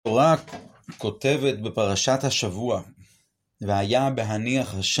התורה כותבת בפרשת השבוע, והיה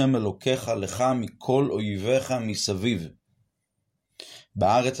בהניח השם אלוקיך לך מכל אויביך מסביב,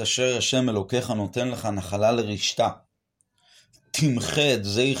 בארץ אשר השם אלוקיך נותן לך נחלה לרשתה, תמחה את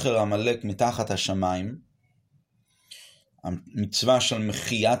זכר עמלק מתחת השמיים. המצווה של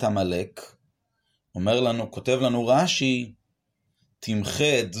מחיית עמלק, כותב לנו רש"י,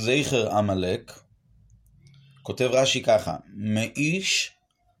 תמחה את זכר עמלק. כותב רש"י ככה, מאיש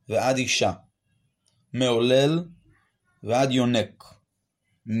ועד אישה, מעולל ועד יונק,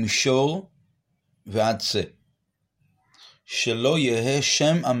 מישור ועד צא, שלא יהא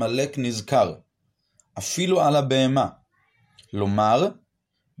שם עמלק נזכר, אפילו על הבהמה, לומר,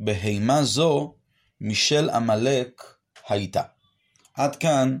 בהמה זו משל עמלק הייתה. עד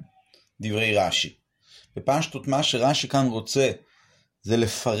כאן דברי רש"י. בפשטות מה שרש"י כאן רוצה, זה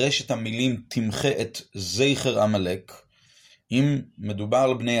לפרש את המילים תמחה את זכר עמלק. אם מדובר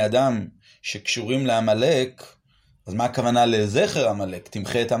על בני אדם שקשורים לעמלק, אז מה הכוונה לזכר עמלק?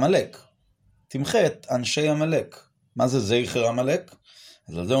 תמחה את עמלק. תמחה את אנשי עמלק. מה זה זכר עמלק?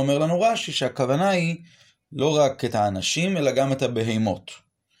 אז על זה אומר לנו רש"י שהכוונה היא לא רק את האנשים, אלא גם את הבהמות.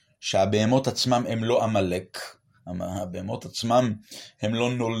 שהבהמות עצמם הם לא עמלק. הבהמות עצמם הם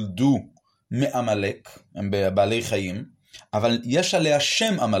לא נולדו מעמלק, הם בעלי חיים, אבל יש עליה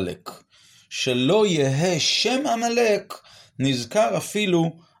שם עמלק. שלא יהא שם עמלק נזכר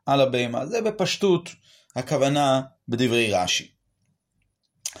אפילו על הבהמה. זה בפשטות הכוונה בדברי רש"י.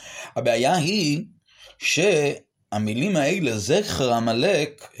 הבעיה היא שהמילים האלה, זכר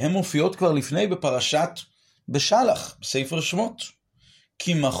עמלק, הן מופיעות כבר לפני בפרשת בשלח, בספר שמות.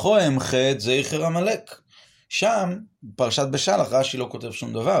 כי מחו אמחה את זכר עמלק. שם, בפרשת בשלח, רש"י לא כותב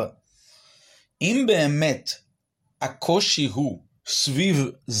שום דבר. אם באמת הקושי הוא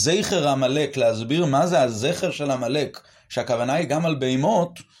סביב זכר עמלק, להסביר מה זה הזכר של עמלק, שהכוונה היא גם על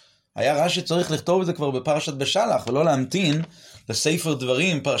בהמות, היה רש"י צריך לכתוב את זה כבר בפרשת בשלח, ולא להמתין לספר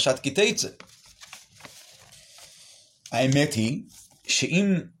דברים, פרשת כי תצא. האמת היא,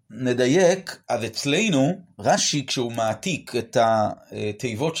 שאם נדייק, אז אצלנו, רש"י כשהוא מעתיק את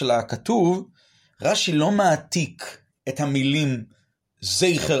התיבות של הכתוב, רש"י לא מעתיק את המילים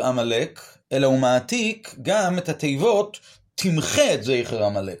זכר עמלק, אלא הוא מעתיק גם את התיבות תמחה את זכר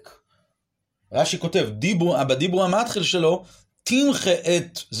עמלק. רש"י כותב, בדיבור המתחיל שלו, תמחה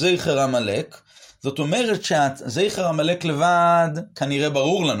את זכר עמלק, זאת אומרת שהזכר עמלק לבד כנראה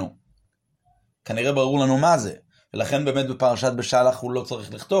ברור לנו מה זה, ולכן באמת בפרשת בשלח הוא לא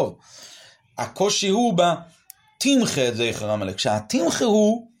צריך לכתוב. הקושי הוא בתמחה את זכר עמלק, שהתמחה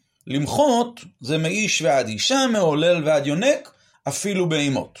הוא למחות, זה מאיש ועד אישה, מעולל ועד יונק, אפילו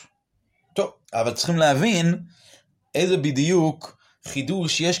בהמות. טוב, אבל צריכים להבין איזה בדיוק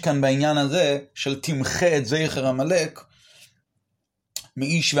חידוש יש כאן בעניין הזה של תמחה את זכר עמלק,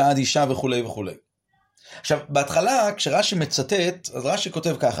 מאיש ועד אישה וכו' וכו'. עכשיו, בהתחלה, כשרש"י מצטט, אז רש"י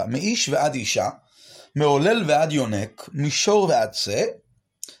כותב ככה, מאיש ועד אישה, מעולל ועד יונק, מישור ועד צא,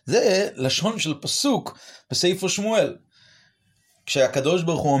 זה לשון של פסוק בספר שמואל. כשהקדוש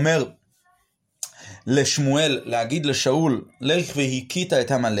ברוך הוא אומר לשמואל, להגיד לשאול, לך והכית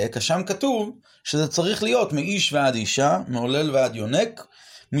את עמלק, שם כתוב שזה צריך להיות מאיש ועד אישה, מעולל ועד יונק,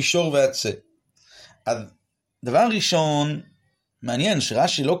 מישור ועד צא. אז דבר ראשון, מעניין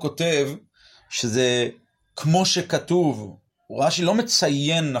שרש"י לא כותב שזה כמו שכתוב, רש"י לא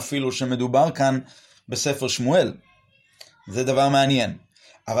מציין אפילו שמדובר כאן בספר שמואל. זה דבר מעניין.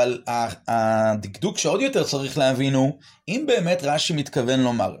 אבל הדקדוק שעוד יותר צריך להבין הוא, אם באמת רש"י מתכוון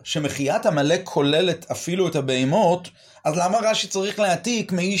לומר שמחיית עמלק כוללת אפילו את הבהמות, אז למה רש"י צריך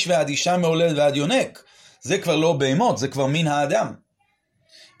להעתיק מאיש ועד אישה, מעולל ועד יונק? זה כבר לא בהמות, זה כבר מין האדם.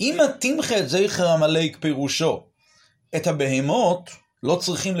 אם תמחה את זכר עמלק פירושו, את הבהמות לא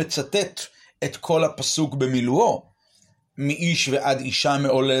צריכים לצטט את כל הפסוק במילואו, מאיש ועד אישה,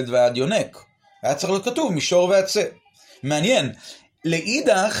 מעולל ועד יונק. היה צריך להיות כתוב מישור ועד צא. מעניין.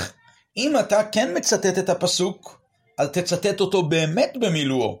 לאידך, אם אתה כן מצטט את הפסוק, אז תצטט אותו באמת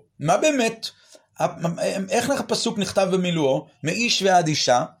במילואו. מה באמת? איך הפסוק נכתב במילואו? מאיש ועד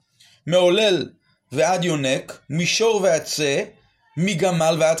אישה, מעולל ועד יונק, מישור ועד צא,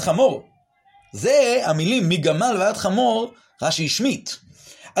 מגמל ועד חמור. זה המילים מגמל ועד חמור, רש"י השמיט.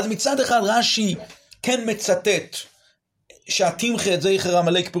 אז מצד אחד רש"י כן מצטט שהתמחה את זכר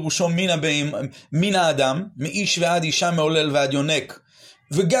עמלק פירושו מן האדם, מאיש ועד אישה, מעולל ועד יונק,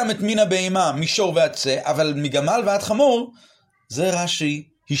 וגם את מן הבהמה, מישור ועד צא, אבל מגמל ועד חמור, זה רש"י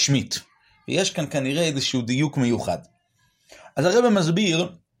השמיט. ויש כאן כנראה איזשהו דיוק מיוחד. אז הרב מסביר,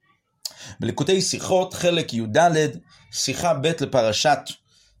 בליקוטי שיחות, חלק י"ד, שיחה ב' לפרשת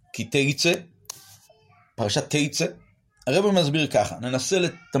כי תצא, פרשת תצא, הרבי מסביר ככה, ננסה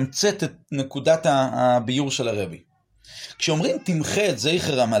לתמצת את נקודת הביור של הרבי. כשאומרים תמחה את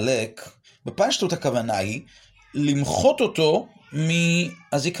זכר עמלק, בפשטות הכוונה היא למחות אותו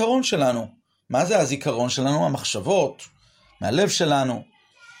מהזיכרון שלנו. מה זה הזיכרון שלנו? המחשבות, מהלב שלנו.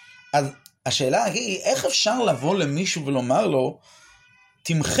 אז השאלה היא, איך אפשר לבוא למישהו ולומר לו,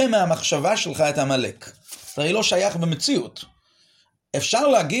 תמחה מהמחשבה שלך את עמלק? זה הרי לא שייך במציאות. אפשר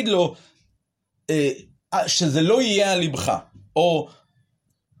להגיד לו, שזה לא יהיה על לבך, או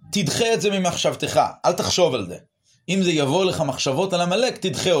תדחה את זה ממחשבתך, אל תחשוב על זה. אם זה יבוא לך מחשבות על עמלק,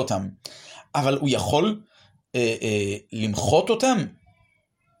 תדחה אותם. אבל הוא יכול למחות אותם?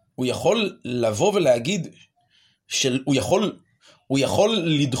 הוא יכול לבוא ולהגיד, הוא יכול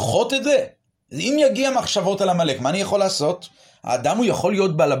לדחות את זה? אם יגיע מחשבות על עמלק, מה אני יכול לעשות? האדם הוא יכול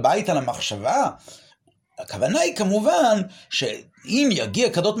להיות בעל הבית על המחשבה? הכוונה היא כמובן, שאם יגיע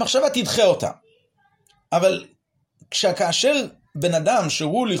כזאת מחשבה, תדחה אותה. אבל כאשר בן אדם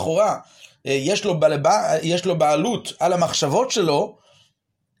שהוא לכאורה, יש לו בעלות על המחשבות שלו,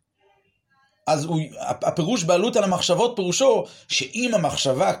 אז הפירוש בעלות על המחשבות פירושו שאם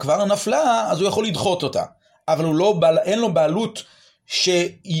המחשבה כבר נפלה, אז הוא יכול לדחות אותה. אבל אין לו בעלות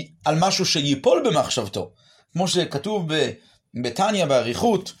על משהו שיפול במחשבתו. כמו שכתוב בתניא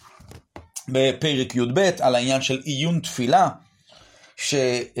באריכות, בפרק י"ב, על העניין של עיון תפילה,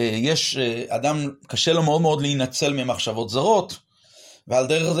 שיש אדם קשה לו מאוד מאוד להינצל ממחשבות זרות, ועל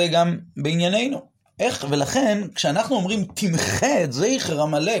דרך זה גם בענייננו. ולכן כשאנחנו אומרים תמחה את זכר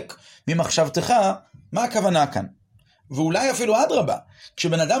עמלק ממחשבתך, מה הכוונה כאן? ואולי אפילו אדרבה,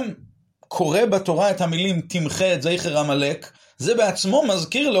 כשבן אדם קורא בתורה את המילים תמחה את זכר עמלק, זה בעצמו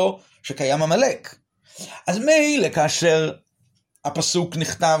מזכיר לו שקיים עמלק. אז מילא כאשר הפסוק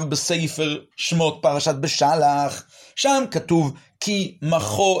נכתב בספר שמות פרשת בשלח, שם כתוב כי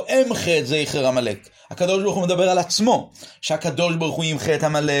מחו אמחה את זכר עמלק. הקדוש ברוך הוא מדבר על עצמו, שהקדוש ברוך הוא ימחה את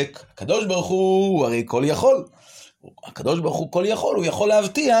עמלק. הקדוש ברוך הוא הרי כל יכול. הקדוש ברוך הוא כל יכול, הוא יכול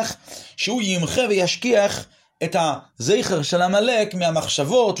להבטיח שהוא ימחה וישכיח את הזכר של עמלק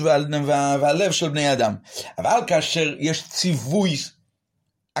מהמחשבות והלב של בני אדם. אבל כאשר יש ציווי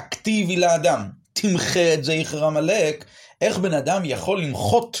אקטיבי לאדם, תמחה את זכר עמלק, איך בן אדם יכול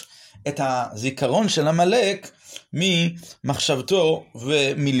למחות את הזיכרון של עמלק ממחשבתו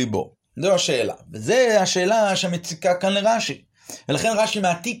ומליבו? זו השאלה. וזו השאלה שמציקה כאן לרש"י. ולכן רש"י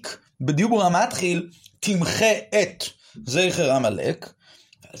מעתיק בדיבור המתחיל, תמחה את זכר עמלק.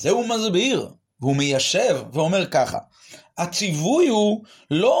 ועל זה הוא מסביר, והוא מיישב ואומר ככה, הציווי הוא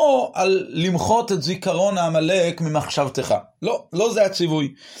לא על למחות את זיכרון העמלק ממחשבתך. לא, לא זה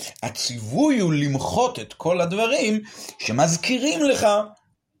הציווי. הציווי הוא למחות את כל הדברים שמזכירים לך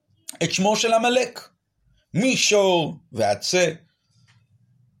את שמו של עמלק. מישור ועצה,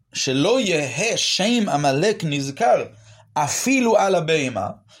 שלא יהיה שם עמלק נזכר אפילו על הבהמה,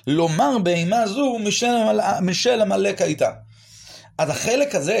 לומר בהמה זו משל עמלק הייתה. אז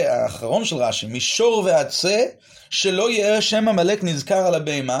החלק הזה, האחרון של רש"י, מישור ועצה, שלא יהיה שם עמלק נזכר על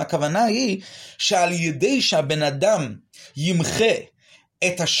הבהמה, הכוונה היא שעל ידי שהבן אדם ימחה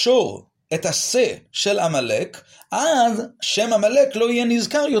את השור, את עשה של עמלק, אז שם עמלק לא יהיה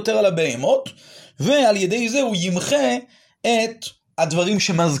נזכר יותר על הבהמות, ועל ידי זה הוא ימחה את הדברים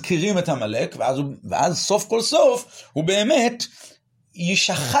שמזכירים את עמלק, ואז סוף כל סוף הוא באמת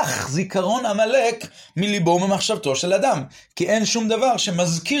ישכח זיכרון עמלק מליבו וממחשבתו של אדם, כי אין שום דבר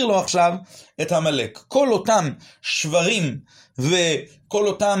שמזכיר לו עכשיו את עמלק. כל אותם שברים וכל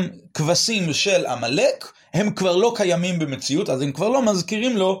אותם כבשים של עמלק, הם כבר לא קיימים במציאות, אז הם כבר לא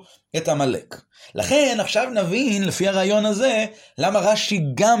מזכירים לו את עמלק. לכן עכשיו נבין לפי הרעיון הזה, למה רש"י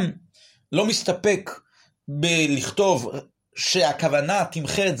גם לא מסתפק בלכתוב שהכוונה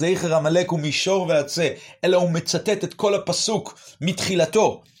תמחה את זכר עמלק ומישור ועצה, אלא הוא מצטט את כל הפסוק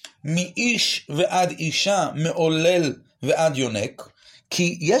מתחילתו, מאיש ועד אישה, מעולל ועד יונק,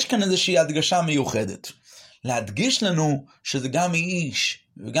 כי יש כאן איזושהי הדגשה מיוחדת, להדגיש לנו שזה גם מאיש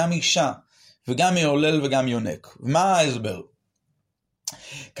וגם אישה, וגם מעולל וגם יונק. ומה ההסבר?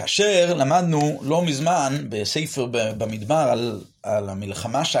 כאשר למדנו לא מזמן בספר במדבר על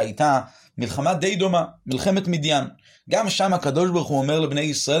המלחמה שהייתה, מלחמה די דומה, מלחמת מדיין. גם שם הקדוש ברוך הוא אומר לבני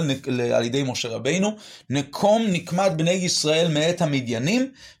ישראל על ידי משה רבינו, נקום נקמת בני ישראל מאת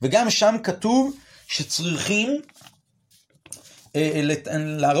המדיינים, וגם שם כתוב שצריכים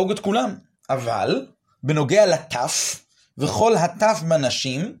להרוג את כולם. אבל בנוגע לטף, וכל הטף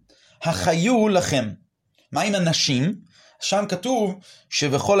בנשים, החיו לכם. מה עם הנשים? שם כתוב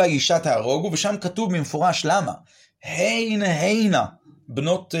שבכל האישה תהרוגו, ושם כתוב במפורש למה? הנה,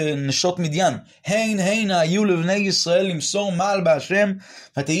 בנות נשות מדיין. הן היו לבני ישראל למסור מעל בהשם,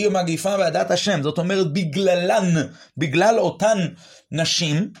 ותהי מגיפה בעדת השם. זאת אומרת, בגלל אותן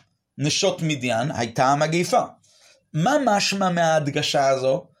נשים, נשות מדיין, הייתה המגיפה. מה משמע מההדגשה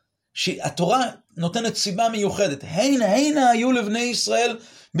הזו? שהתורה נותנת סיבה מיוחדת. הן היו לבני ישראל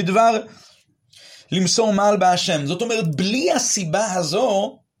בדבר למסור מעל בהשם. זאת אומרת, בלי הסיבה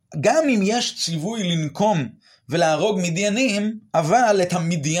הזו, גם אם יש ציווי לנקום ולהרוג מדיינים, אבל את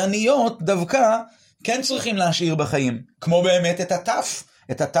המדייניות דווקא כן צריכים להשאיר בחיים. כמו באמת את הטף.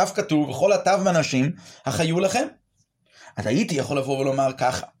 את הטף כתוב, וכל הטף בנשים, החיו לכם. אז הייתי יכול לבוא ולומר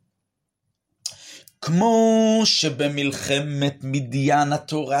ככה. כמו שבמלחמת מדיין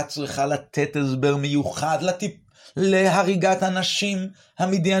התורה צריכה לתת הסבר מיוחד להריגת הנשים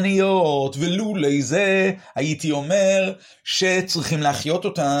המדייניות, ולולי זה הייתי אומר שצריכים להחיות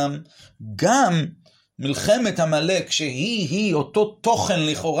אותם. גם מלחמת עמלק, שהיא אותו תוכן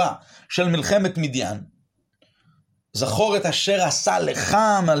לכאורה של מלחמת מדיין, זכור את אשר עשה לך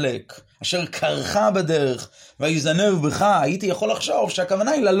עמלק, אשר קרך בדרך ויזנב בך, הייתי יכול לחשוב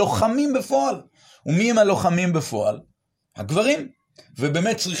שהכוונה היא ללוחמים בפועל. ומי הם הלוחמים בפועל? הגברים.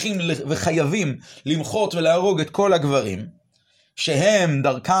 ובאמת צריכים וחייבים למחות ולהרוג את כל הגברים, שהם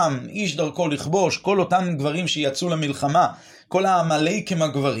דרכם, איש דרכו לכבוש, כל אותם גברים שיצאו למלחמה, כל העמלקים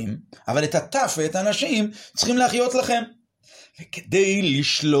הגברים, אבל את הטף ואת הנשים צריכים להחיות לכם. וכדי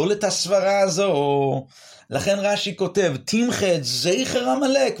לשלול את הסברה הזו, לכן רש"י כותב, תמחה את זכר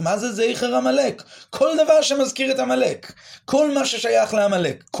עמלק. מה זה זכר עמלק? כל דבר שמזכיר את עמלק, כל מה ששייך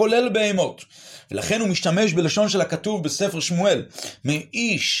לעמלק, כולל בהמות. ולכן הוא משתמש בלשון של הכתוב בספר שמואל,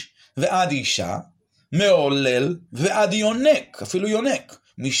 מאיש ועד אישה, מעולל ועד יונק, אפילו יונק,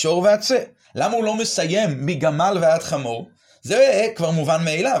 מישור ועצה. למה הוא לא מסיים מגמל ועד חמור? זה כבר מובן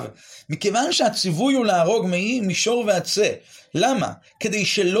מאליו. מכיוון שהציווי הוא להרוג מישור ועצה. למה? כדי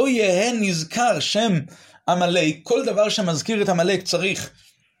שלא יהיה נזכר שם עמלק, כל דבר שמזכיר את עמלק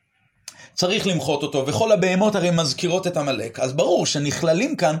צריך למחות אותו, וכל הבהמות הרי מזכירות את עמלק. אז ברור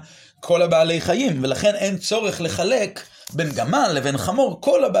שנכללים כאן כל הבעלי חיים, ולכן אין צורך לחלק בין גמל לבין חמור,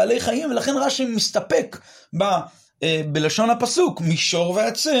 כל הבעלי חיים, ולכן רש"י מסתפק בלשון הפסוק, מישור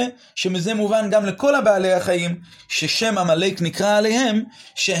ועצה, שמזה מובן גם לכל הבעלי החיים, ששם עמלק נקרא עליהם,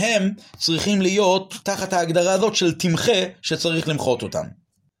 שהם צריכים להיות תחת ההגדרה הזאת של תמחה, שצריך למחות אותם.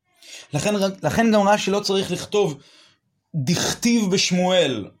 לכן גם רש"י לא צריך לכתוב דכתיב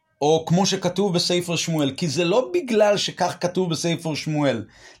בשמואל, או כמו שכתוב בספר שמואל, כי זה לא בגלל שכך כתוב בספר שמואל,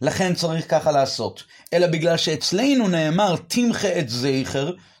 לכן צריך ככה לעשות, אלא בגלל שאצלנו נאמר תמחה את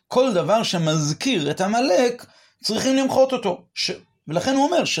זכר, כל דבר שמזכיר את עמלק, צריכים למחות אותו. ולכן הוא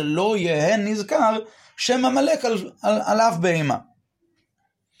אומר שלא יהיה נזכר שם עמלק על אף בהמה.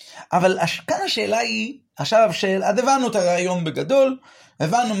 אבל כאן השאלה היא, עכשיו הבנו את הרעיון בגדול,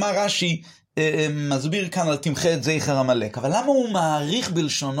 הבנו מה רש"י מסביר כאן על תמחה את זכר עמלק, אבל למה הוא מעריך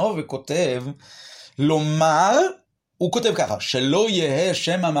בלשונו וכותב, לומר, הוא כותב ככה, שלא יהיה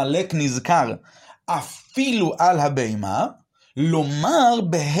שם עמלק נזכר אפילו על הבהמה, לומר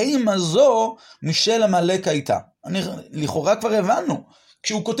בהמה זו משל עמלק הייתה. לכאורה כבר הבנו,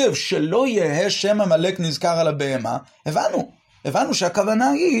 כשהוא כותב שלא יהיה שם עמלק נזכר על הבהמה, הבנו שהכוונה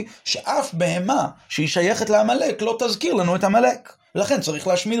היא שאף בהמה שהיא שייכת לעמלק לא תזכיר לנו את עמלק, ולכן צריך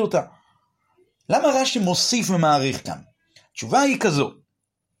להשמיד אותה. למה רש"י מוסיף ומעריך כאן? התשובה היא כזו,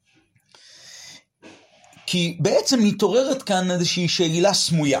 כי בעצם מתעוררת כאן איזושהי שאלה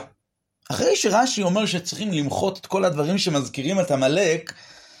סמויה. אחרי שרש"י אומר שצריכים למחות את כל הדברים שמזכירים את עמלק,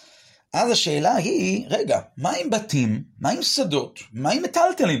 אז השאלה היא, רגע, מה עם בתים? מה עם שדות? מה עם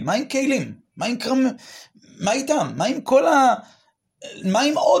מטלטלים? מה עם כלים? מה איתם? מה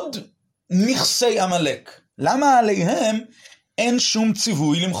עם עוד נכסי עמלק? למה עליהם אין שום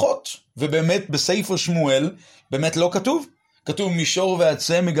ציווי למחות? ובאמת בספר שמואל, באמת לא כתוב. כתוב מישור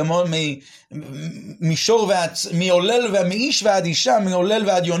ועצה, מעולל ומאיש ועד אישה, מעולל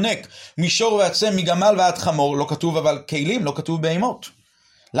ועד יונק, מישור ועצה, מגמל ועד חמור, לא כתוב אבל כלים, לא כתוב בהמות.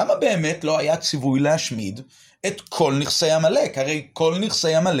 למה באמת לא היה ציווי להשמיד את כל נכסי עמלק? הרי כל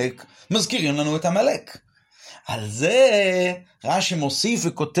נכסי עמלק מזכירים לנו את עמלק. על זה רש"י מוסיף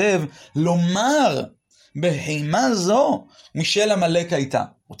וכותב, לומר בהמה זו משל עמלק הייתה.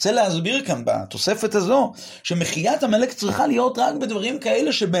 רוצה להסביר כאן בתוספת הזו, שמחיית עמלק צריכה להיות רק בדברים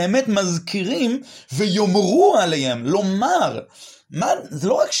כאלה שבאמת מזכירים ויאמרו עליהם. לומר, זה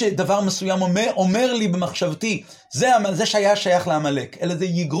לא רק שדבר מסוים אומר לי במחשבתי, זה שהיה שייך לעמלק, אלא זה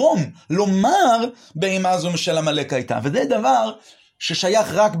יגרום לומר בהמה זו משל עמלק הייתה. וזה דבר ששייך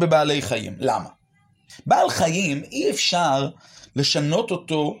רק בבעלי חיים. למה? בעל חיים אי אפשר לשנות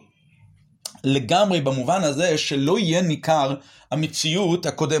אותו לגמרי במובן הזה שלא יהיה ניכר המציאות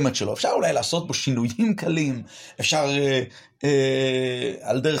הקודמת שלו. אפשר אולי לעשות בו שינויים קלים, אפשר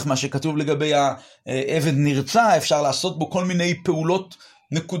על דרך מה שכתוב לגבי העבד נרצע, אפשר לעשות בו כל מיני פעולות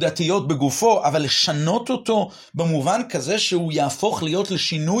נקודתיות בגופו, אבל לשנות אותו במובן כזה שהוא יהפוך להיות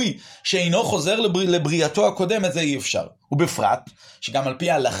לשינוי שאינו חוזר לבריאתו הקודמת, זה אי אפשר. ובפרט שגם על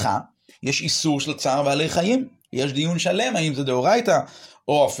פי ההלכה יש איסור של צער בעלי חיים, יש דיון שלם האם זה דאורייתא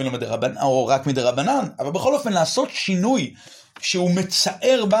או אפילו או רק מדרבנן, אבל בכל אופן לעשות שינוי שהוא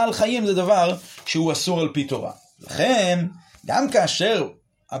מצער בעל חיים זה דבר שהוא אסור על פי תורה. לכן גם כאשר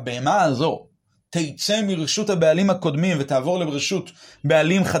הבהמה הזו תיצא מרשות הבעלים הקודמים ותעבור לרשות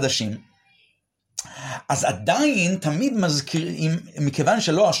בעלים חדשים, אז עדיין תמיד מזכירים, מכיוון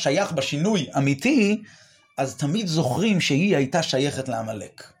שלא השייך בשינוי אמיתי, אז תמיד זוכרים שהיא הייתה שייכת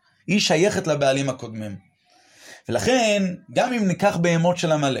לעמלק. היא שייכת לבעלים הקודמים. ולכן, גם אם ניקח בהמות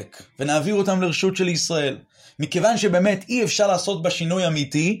של עמלק, ונעביר אותם לרשות של ישראל, מכיוון שבאמת אי אפשר לעשות בה שינוי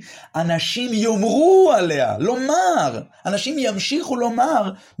אמיתי, אנשים יאמרו עליה, לומר, אנשים ימשיכו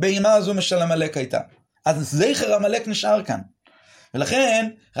לומר, בהמה הזו משל עמלק הייתה. אז זכר עמלק נשאר כאן. ולכן,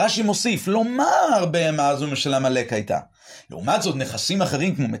 רש"י מוסיף, לומר בהמה הזו משל עמלק הייתה. לעומת זאת, נכסים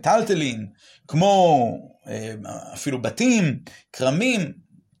אחרים כמו מטלטלין, כמו אפילו בתים, קרמים,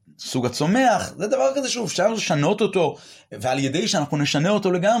 סוג הצומח, זה דבר כזה שאפשר לשנות אותו, ועל ידי שאנחנו נשנה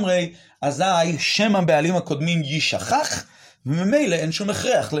אותו לגמרי, אזי שם הבעלים הקודמים יישכח, וממילא אין שום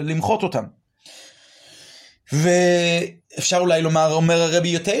הכרח למחות אותם. ואפשר אולי לומר, אומר הרבי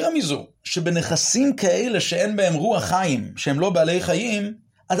יותר מזו, שבנכסים כאלה שאין בהם רוח חיים, שהם לא בעלי חיים,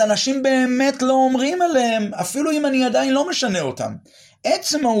 אז אנשים באמת לא אומרים עליהם, אפילו אם אני עדיין לא משנה אותם.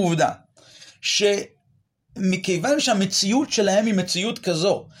 עצם העובדה, מכיוון שהמציאות שלהם היא מציאות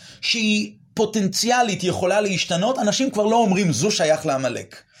כזו, שהיא פוטנציאלית יכולה להשתנות, אנשים כבר לא אומרים זו שייך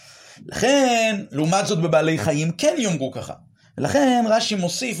לעמלק. לכן, לעומת זאת בבעלי חיים כן יאמרו ככה. ולכן רש"י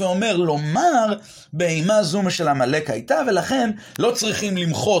מוסיף ואומר, לומר בהמה זו משל עמלק הייתה, ולכן לא צריכים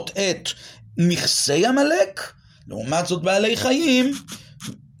למחות את נכסי עמלק, לעומת זאת בעלי חיים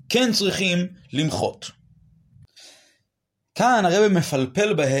כן צריכים למחות. כאן הרב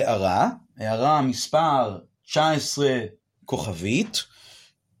מפלפל בהערה, הערה מספר 19 כוכבית,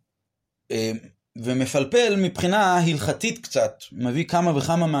 ומפלפל מבחינה הלכתית קצת, מביא כמה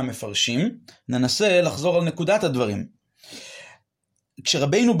וכמה מהמפרשים, ננסה לחזור על נקודת הדברים.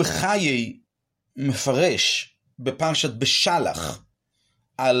 כשרבינו בחיי מפרש בפרשת בשלח,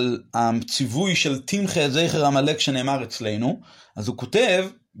 על הציווי של תמחה את זכר עמלק שנאמר אצלנו, אז הוא כותב,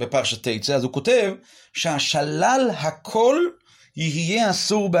 בפרשת תצא, אז הוא כותב שהשלל הכל יהיה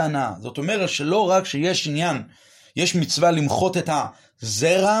אסור בהנאה. זאת אומרת שלא רק שיש עניין, יש מצווה למחות את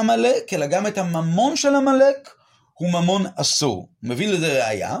הזרע עמלק, אלא גם את הממון של עמלק הוא ממון אסור. הוא מביא לזה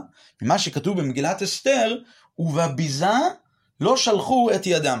ראיה, ממה שכתוב במגילת אסתר, ובביזה לא שלחו את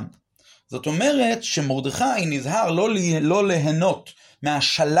ידם. זאת אומרת שמרדכי נזהר לא ליהנות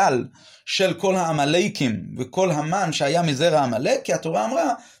מהשלל של כל העמלקים וכל המן שהיה מזרע עמלק, כי התורה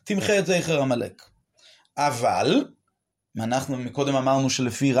אמרה, תמחה את זכר עמלק. אבל, אנחנו מקודם אמרנו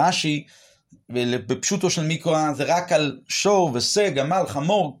שלפי רש"י, ובפשוטו של מיקרא זה רק על שור ושא, גמל,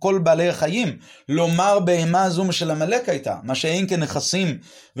 חמור, כל בעלי החיים, לומר בהמה זו משל עמלק הייתה, מה שאין כנכסים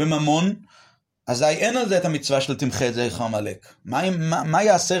וממון, אזי אין על זה את המצווה של תמחה את זכר עמלק. מה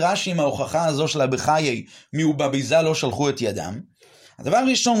יעשה רש"י עם ההוכחה הזו של בחיי, ובביזה לא שלחו את ידם? הדבר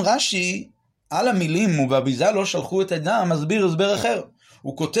הראשון, רש"י על המילים ובביזה לא שלחו את ידם מסביר הסבר אחר.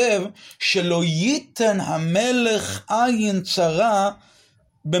 הוא כותב שלא ייתן המלך עין צרה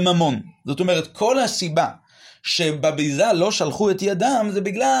בממון. זאת אומרת, כל הסיבה שבביזה לא שלחו את ידם זה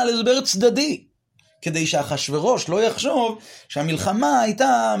בגלל הסבר צדדי, כדי שאחשוורוש לא יחשוב שהמלחמה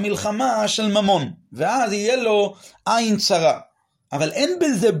הייתה מלחמה של ממון, ואז יהיה לו עין צרה. אבל אין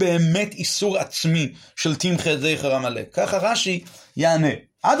בזה באמת איסור עצמי של תמחה את זכר עמלק. ככה רש"י יענה.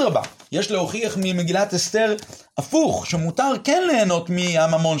 אדרבה, יש להוכיח ממגילת אסתר הפוך, שמותר כן ליהנות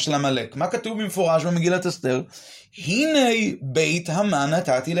מהממון של עמלק. מה כתוב במפורש במגילת אסתר? הנה בית המן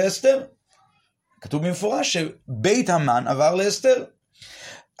נתתי לאסתר. כתוב במפורש שבית המן עבר לאסתר.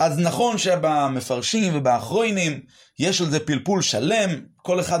 אז נכון שבמפרשים ובאחרונים יש על זה פלפול שלם,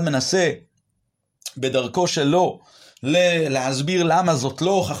 כל אחד מנסה בדרכו שלו להסביר למה זאת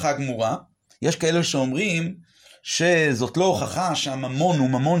לא הוכחה גמורה. יש כאלה שאומרים שזאת לא הוכחה שהממון הוא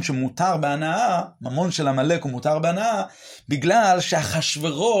ממון שמותר בהנאה, ממון של עמלק הוא מותר בהנאה, בגלל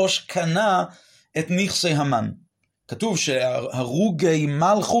שאחשוורוש קנה את נכסי המן. כתוב שהרוגי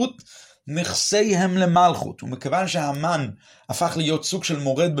מלכות נכסיהם למלכות, ומכיוון שהמן הפך להיות סוג של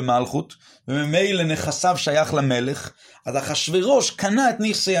מורד במלכות, וממילא נכסיו שייך למלך, אז אחשוורוש קנה את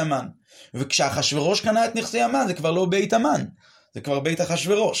נכסי המן. וכשאחשוורוש קנה את נכסי המן, זה כבר לא בית המן, זה כבר בית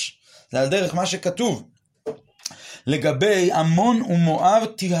אחשוורוש. זה על דרך מה שכתוב. לגבי עמון ומואב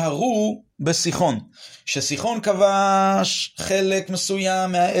תיהרו בסיחון, שסיחון כבש חלק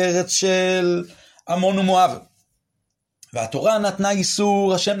מסוים מהארץ של עמון ומואב. והתורה נתנה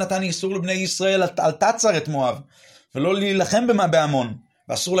איסור, השם נתן איסור לבני ישראל על תצר את מואב, ולא להילחם בעמון,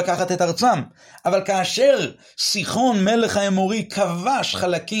 ואסור לקחת את ארצם. אבל כאשר סיחון מלך האמורי כבש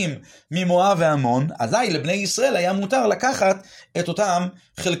חלקים ממואב ועמון, אזי לבני ישראל היה מותר לקחת את אותם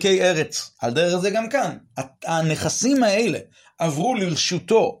חלקי ארץ. על דרך זה גם כאן, הנכסים האלה עברו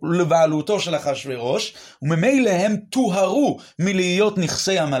לרשותו, לבעלותו של אחשוורוש, וממילא הם תוהרו מלהיות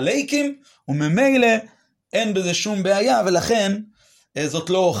נכסי עמלקים, וממילא אין בזה שום בעיה, ולכן זאת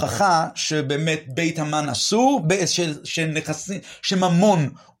לא הוכחה שבאמת בית המן אסור, שממון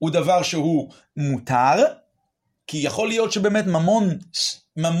הוא דבר שהוא מותר, כי יכול להיות שבאמת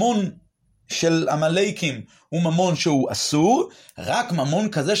ממון של עמלקים הוא ממון שהוא אסור, רק ממון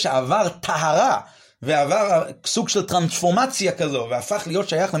כזה שעבר טהרה, ועבר סוג של טרנספורמציה כזו, והפך להיות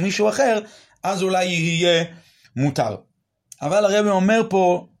שייך למישהו אחר, אז אולי יהיה מותר. אבל הרב אומר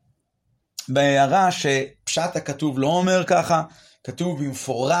פה, בהערה שפשט הכתוב לא אומר ככה, כתוב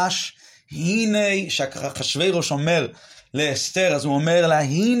במפורש, הנה, שאחשוורוש אומר לאסתר, אז הוא אומר לה,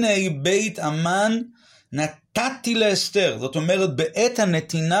 הנה בית המן נתתי לאסתר. זאת אומרת, בעת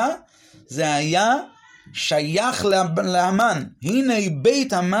הנתינה, זה היה שייך להמן. הנה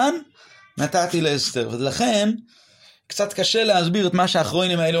בית המן נתתי לאסתר. ולכן, קצת קשה להסביר את מה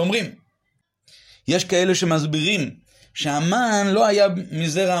שהאחרונים האלה אומרים. יש כאלה שמסבירים, שהמן לא היה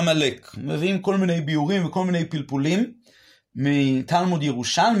מזרע עמלק. מביאים כל מיני ביורים וכל מיני פלפולים, מתלמוד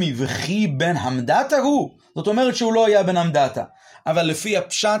ירושלמי, וכי בן המדתה הוא. זאת אומרת שהוא לא היה בן המדתה. אבל לפי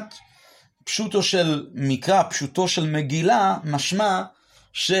הפשט, פשוטו של מקרא, פשוטו של מגילה, משמע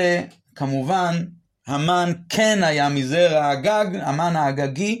שכמובן המן כן היה מזרע הגג, המן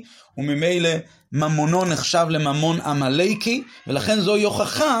האגגי, וממילא ממונו נחשב לממון עמלקי, ולכן זוהי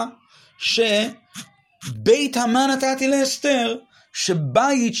הוכחה שבית המן נתתי לאסתר,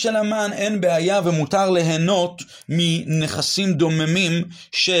 שבית של המן אין בעיה ומותר ליהנות מנכסים דוממים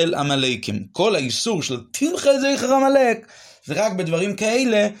של עמלקים. כל האיסור של תמחה זכר עמלק זה רק בדברים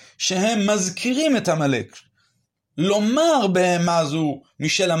כאלה שהם מזכירים את עמלק. לומר בהמה זו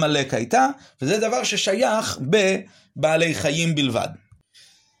משל עמלק הייתה, וזה דבר ששייך בבעלי חיים בלבד.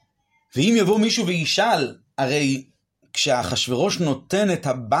 ואם יבוא מישהו וישאל, הרי כשאחשוורוש נותן את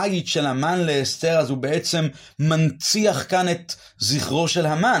הבית של המן לאסתר, אז הוא בעצם מנציח כאן את זכרו של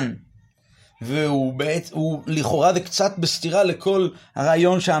המן. והוא לכאורה זה קצת בסתירה לכל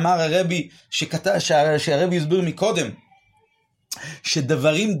הרעיון שאמר הרבי, שהרבי הסביר מקודם,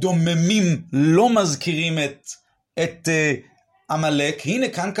 שדברים דוממים לא מזכירים את עמלק. הנה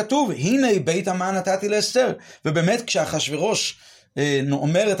כאן כתוב, הנה בית המן נתתי לאסתר. ובאמת כשאחשוורוש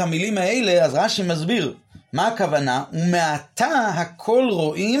אומר את המילים האלה, אז רש"י מסביר, מה הכוונה? ומעתה הכל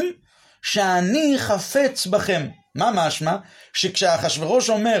רואים שאני חפץ בכם. מה משמע? שכשאחשוורוש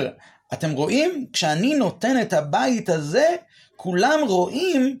אומר, אתם רואים? כשאני נותן את הבית הזה, כולם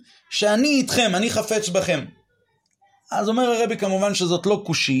רואים שאני איתכם, אני חפץ בכם. אז אומר הרבי כמובן שזאת לא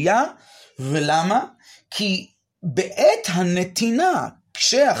קושייה, ולמה? כי בעת הנתינה,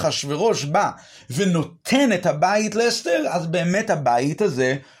 כשאחשוורוש בא ונותן את הבית לאסתר, אז באמת הבית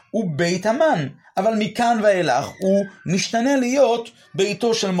הזה הוא בית המן. אבל מכאן ואילך הוא משתנה להיות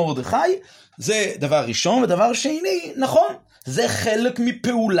ביתו של מרדכי. זה דבר ראשון. ודבר שני, נכון, זה חלק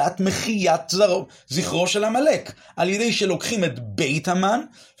מפעולת מחיית זכרו של עמלק, על ידי שלוקחים את בית המן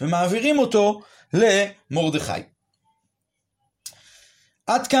ומעבירים אותו למרדכי.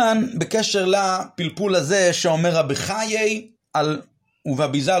 עד כאן בקשר לפלפול הזה שאומר רבי חיי,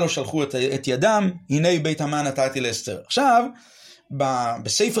 ובביזה לא שלחו את ידם, הנה בית המן נתתי לאסתר. עכשיו,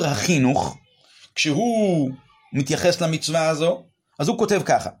 בספר החינוך, כשהוא מתייחס למצווה הזו, אז הוא כותב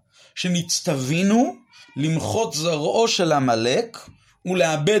ככה, שנצטווינו למחות זרעו של עמלק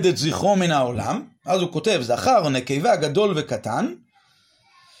ולאבד את זכרו מן העולם. אז הוא כותב זכר נקבה גדול וקטן,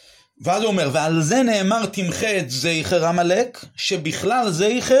 ואז הוא אומר, ועל זה נאמר תמחה את זכר עמלק, שבכלל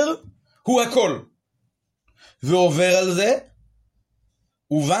זכר הוא הכל. ועובר על זה,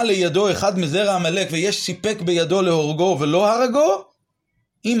 ובא לידו אחד מזרע עמלק ויש סיפק בידו להורגו ולא הרגו,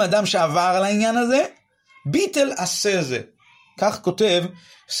 אם אדם שעבר על העניין הזה, ביטל עשה זה. כך כותב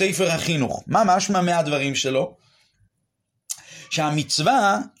ספר החינוך. מה משמע מהדברים שלו?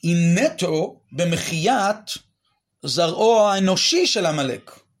 שהמצווה היא נטו במחיית זרעו האנושי של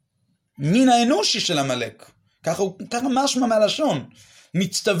עמלק. מין האנושי של עמלק. ככה משמע מהלשון.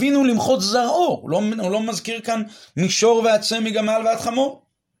 נצטווינו למחות זרעו. הוא לא מזכיר כאן מישור ועצם מגמל ועד חמור.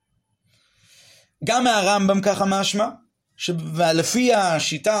 גם מהרמב"ם ככה משמע, ולפי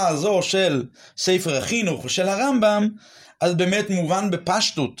השיטה הזו של ספר החינוך ושל הרמב"ם, אז באמת מובן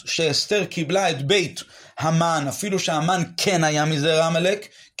בפשטות שאסתר קיבלה את בית המן, אפילו שהמן כן היה מזרע עמלק,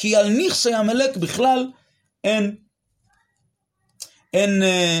 כי על נכסי עמלק בכלל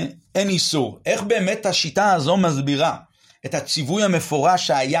אין איסור. איך באמת השיטה הזו מסבירה את הציווי המפורש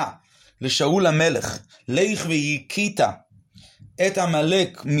שהיה לשאול המלך, לך והכית את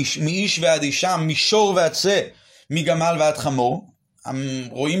עמלק מאיש ועד אישה, משור ועד צא, מגמל ועד חמור?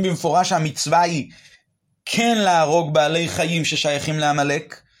 רואים במפורש שהמצווה היא כן להרוג בעלי חיים ששייכים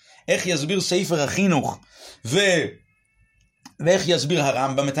לעמלק. איך יסביר ספר החינוך ואיך יסביר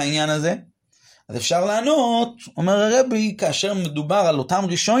הרמב"ם את העניין הזה? אז אפשר לענות, אומר הרבי, כאשר מדובר על אותם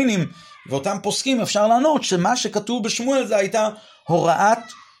ראשונים ואותם פוסקים, אפשר לענות שמה שכתוב בשמואל זה הייתה הוראת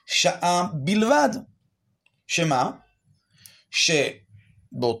שעה בלבד. שמה?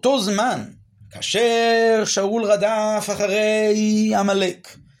 שבאותו זמן, כאשר שאול רדף אחרי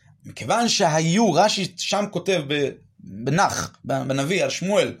עמלק, מכיוון שהיו, רש"י שם כותב בנח, בנביא על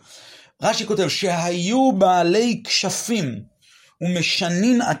שמואל, רש"י כותב שהיו בעלי כשפים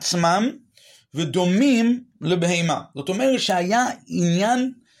ומשנין עצמם ודומים לבהמה. זאת אומרת שהיה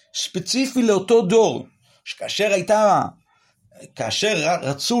עניין ספציפי לאותו דור, כאשר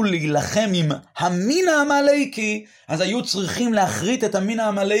רצו להילחם עם המין העמלקי, אז היו צריכים להחריט את המין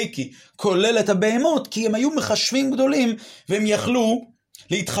העמלקי, כולל את הבהמות, כי הם היו מחשבים גדולים, והם יכלו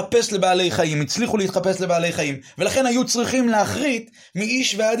להתחפש לבעלי חיים, הצליחו להתחפש לבעלי חיים, ולכן היו צריכים להחריט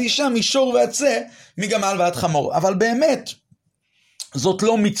מאיש ועד אישה, משור ועד צא, מגמל ועד חמור. אבל באמת, זאת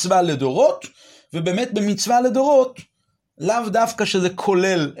לא מצווה לדורות, ובאמת במצווה לדורות, לאו דווקא שזה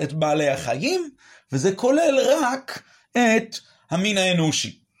כולל את בעלי החיים, וזה כולל רק את המין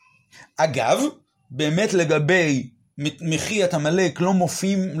האנושי. אגב, באמת לגבי מחיית עמלק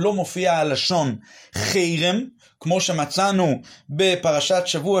לא מופיע הלשון חרם, כמו שמצאנו בפרשת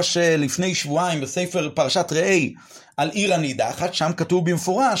שבוע שלפני שבועיים בספר פרשת ראה על עיר הנידחת, שם כתוב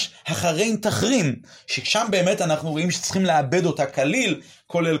במפורש החרם תחרים, ששם באמת אנחנו רואים שצריכים לאבד אותה כליל,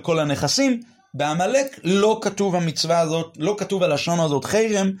 כולל כל הנכסים. בעמלק לא כתוב המצווה הזאת, לא כתוב הלשון הזאת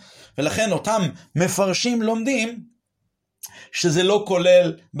חרם, ולכן אותם מפרשים לומדים שזה לא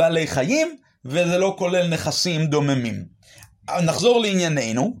כולל בעלי חיים, וזה לא כולל נכסים דוממים. נחזור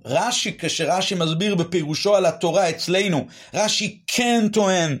לענייננו. רש"י, כשרש"י מסביר בפירושו על התורה אצלנו, רש"י כן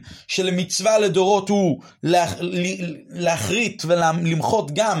טוען שלמצווה לדורות הוא להחריט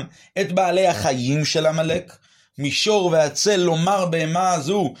ולמחות גם את בעלי החיים של עמלק. משור ועד צא, לומר בהמה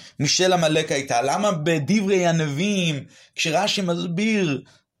הזו משל עמלק הייתה. למה בדברי הנביאים, כשרש"י מסביר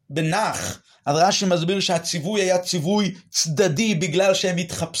בנח, אז רש"י מסביר שהציווי היה ציווי צדדי בגלל שהם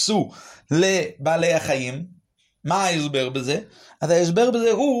התחפשו לבעלי החיים? מה ההסבר בזה? אז ההסבר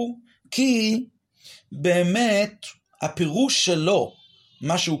בזה הוא כי באמת הפירוש שלו,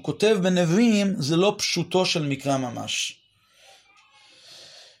 מה שהוא כותב בנביאים, זה לא פשוטו של מקרא ממש.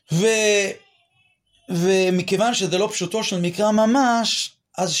 ומכיוון שזה לא פשוטו של מקרא ממש,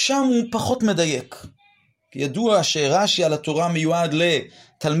 אז שם הוא פחות מדייק. ידוע שרש"י על התורה מיועד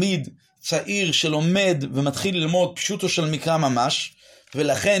לתלמיד צעיר שלומד ומתחיל ללמוד פשוטו של מקרא ממש,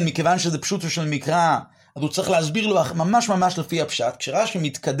 ולכן מכיוון שזה פשוטו של מקרא, אז הוא צריך להסביר לו ממש ממש לפי הפשט. כשרש"י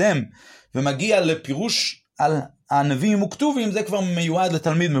מתקדם ומגיע לפירוש על הנביאים וכתובים, זה כבר מיועד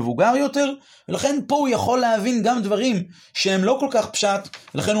לתלמיד מבוגר יותר, ולכן פה הוא יכול להבין גם דברים שהם לא כל כך פשט,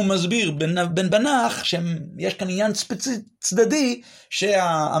 ולכן הוא מסביר בנח שיש כאן עניין צדדי,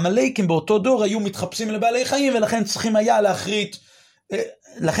 שהעמלקים באותו דור היו מתחפשים לבעלי חיים, ולכן צריכים היה להחריט,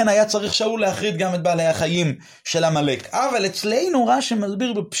 לכן היה צריך שאול להחריט גם את בעלי החיים של עמלק. אבל אצלנו רש"י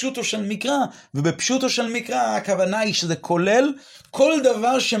מסביר בפשוטו של מקרא, ובפשוטו של מקרא הכוונה היא שזה כולל כל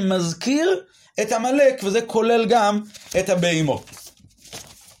דבר שמזכיר את עמלק, וזה כולל גם את הבהמות.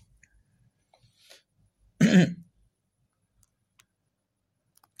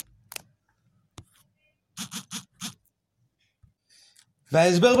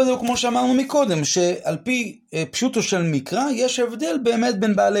 וההסבר בזה הוא כמו שאמרנו מקודם, שעל פי פשוטו של מקרא יש הבדל באמת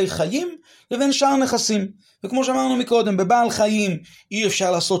בין בעלי חיים לבין שאר נכסים. וכמו שאמרנו מקודם, בבעל חיים אי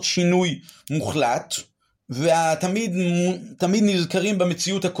אפשר לעשות שינוי מוחלט, ותמיד נזכרים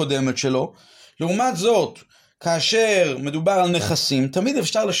במציאות הקודמת שלו. לעומת זאת, כאשר מדובר על נכסים, תמיד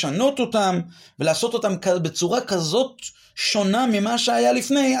אפשר לשנות אותם ולעשות אותם בצורה כזאת שונה ממה שהיה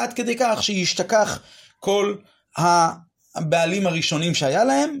לפני, עד כדי כך שישתכח כל הבעלים הראשונים שהיה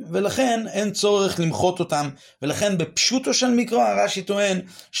להם, ולכן אין צורך למחות אותם. ולכן בפשוטו של מקרא רש"י טוען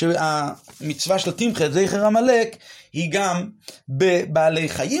שהמצווה של תמחה את זכר עמלק היא גם בבעלי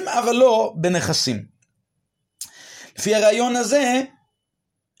חיים, אבל לא בנכסים. לפי הרעיון הזה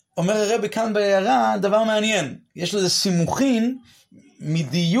אומר הרב כאן בהערה דבר מעניין. יש לזה סימוכין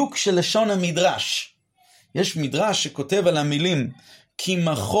מדיוק של לשון המדרש. יש מדרש שכותב על המילים, כי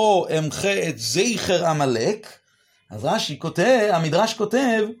מחו אמחה את זכר עמלק, אז רש"י כותב, המדרש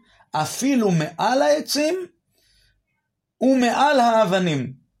כותב, אפילו מעל העצים ומעל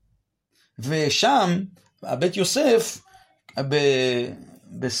האבנים. ושם, הבית יוסף,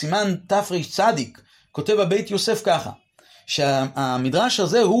 בסימן תפריש צדיק, כותב הבית יוסף ככה, שהמדרש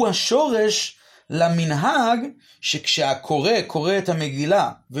הזה הוא השורש למנהג שכשהקורא קורא את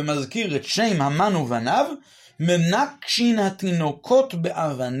המגילה ומזכיר את שם המן ובניו, מנקשין התינוקות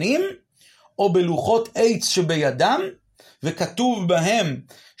באבנים או בלוחות עץ שבידם, וכתוב בהם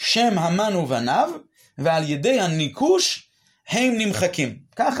שם המן ובניו, ועל ידי הניקוש הם נמחקים.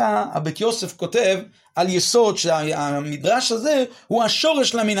 ככה הבית יוסף כותב על יסוד שהמדרש הזה הוא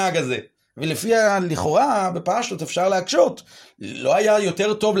השורש למנהג הזה. ולפי לכאורה בפרשות אפשר להקשות, לא היה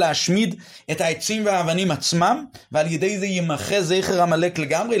יותר טוב להשמיד את העצים והאבנים עצמם, ועל ידי זה ימחה זכר עמלק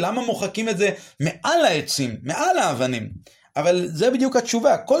לגמרי? למה מוחקים את זה מעל העצים, מעל האבנים? אבל זה בדיוק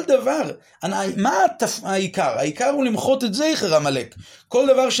התשובה. כל דבר, מה העיקר? העיקר הוא למחות את זכר עמלק. כל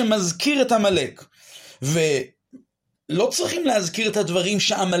דבר שמזכיר את עמלק. ולא צריכים להזכיר את הדברים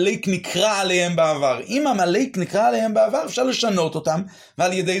שעמלק נקרא עליהם בעבר. אם עמלק נקרא עליהם בעבר, אפשר לשנות אותם,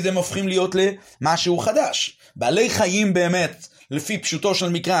 ועל ידי זה הם הופכים להיות למשהו חדש. בעלי חיים באמת, לפי פשוטו של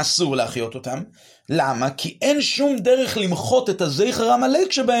מקרא, אסור להחיות אותם. למה? כי אין שום דרך למחות את הזכר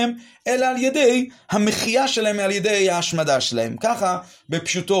עמלק שבהם, אלא על ידי המחייה שלהם, על ידי ההשמדה שלהם. ככה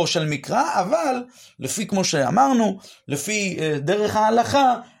בפשוטו של מקרא, אבל לפי כמו שאמרנו, לפי דרך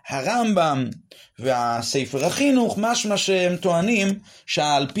ההלכה, הרמב"ם והספר החינוך, משמע שהם טוענים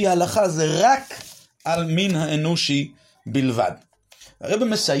שעל פי ההלכה זה רק על מין האנושי בלבד. הרב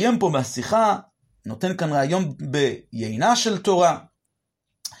מסיים פה בשיחה, נותן כאן רעיון בעיינה של תורה,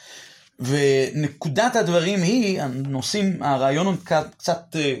 ונקודת הדברים היא, הרעיון הוא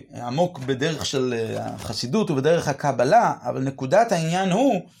קצת עמוק בדרך של החסידות ובדרך הקבלה, אבל נקודת העניין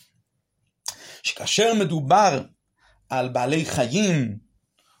הוא, שכאשר מדובר על בעלי חיים,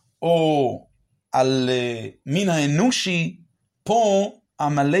 או על מין האנושי, פה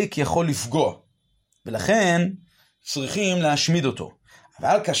עמלק יכול לפגוע, ולכן צריכים להשמיד אותו.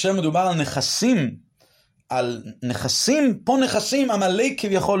 אבל כאשר מדובר על נכסים, פה נכסים, עמלק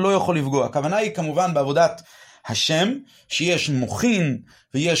כביכול לא יכול לפגוע. הכוונה היא כמובן בעבודת השם, שיש מוחין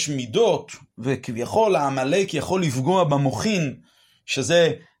ויש מידות, וכביכול העמלק יכול לפגוע במוחין,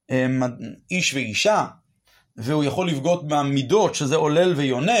 שזה איש ואישה, והוא יכול לפגוע במידות, שזה עולל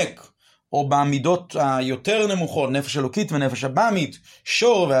ויונק, או במידות היותר נמוכות, נפש אלוקית ונפש הבאמית,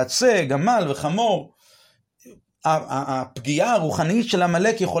 שור ועצה, גמל וחמור. הפגיעה הרוחנית של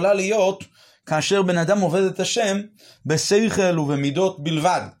עמלק יכולה להיות כאשר בן אדם עובד את השם בשכל ובמידות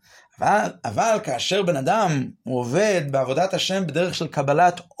בלבד. אבל כאשר בן אדם עובד בעבודת השם בדרך של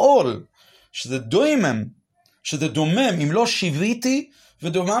קבלת עול, שזה דומם, שזה דומם, אם לא שיוויתי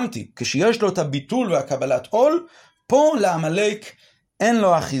ודוממתי, כשיש לו את הביטול והקבלת עול, פה לעמלק אין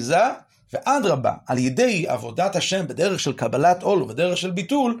לו אחיזה, ואדרבה, על ידי עבודת השם בדרך של קבלת עול ובדרך של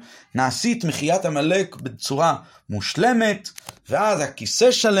ביטול, נעשית מחיית עמלק בצורה מושלמת, ואז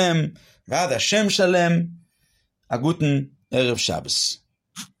הכיסא שלם, ועד השם שלם. הגותן ערב שבס.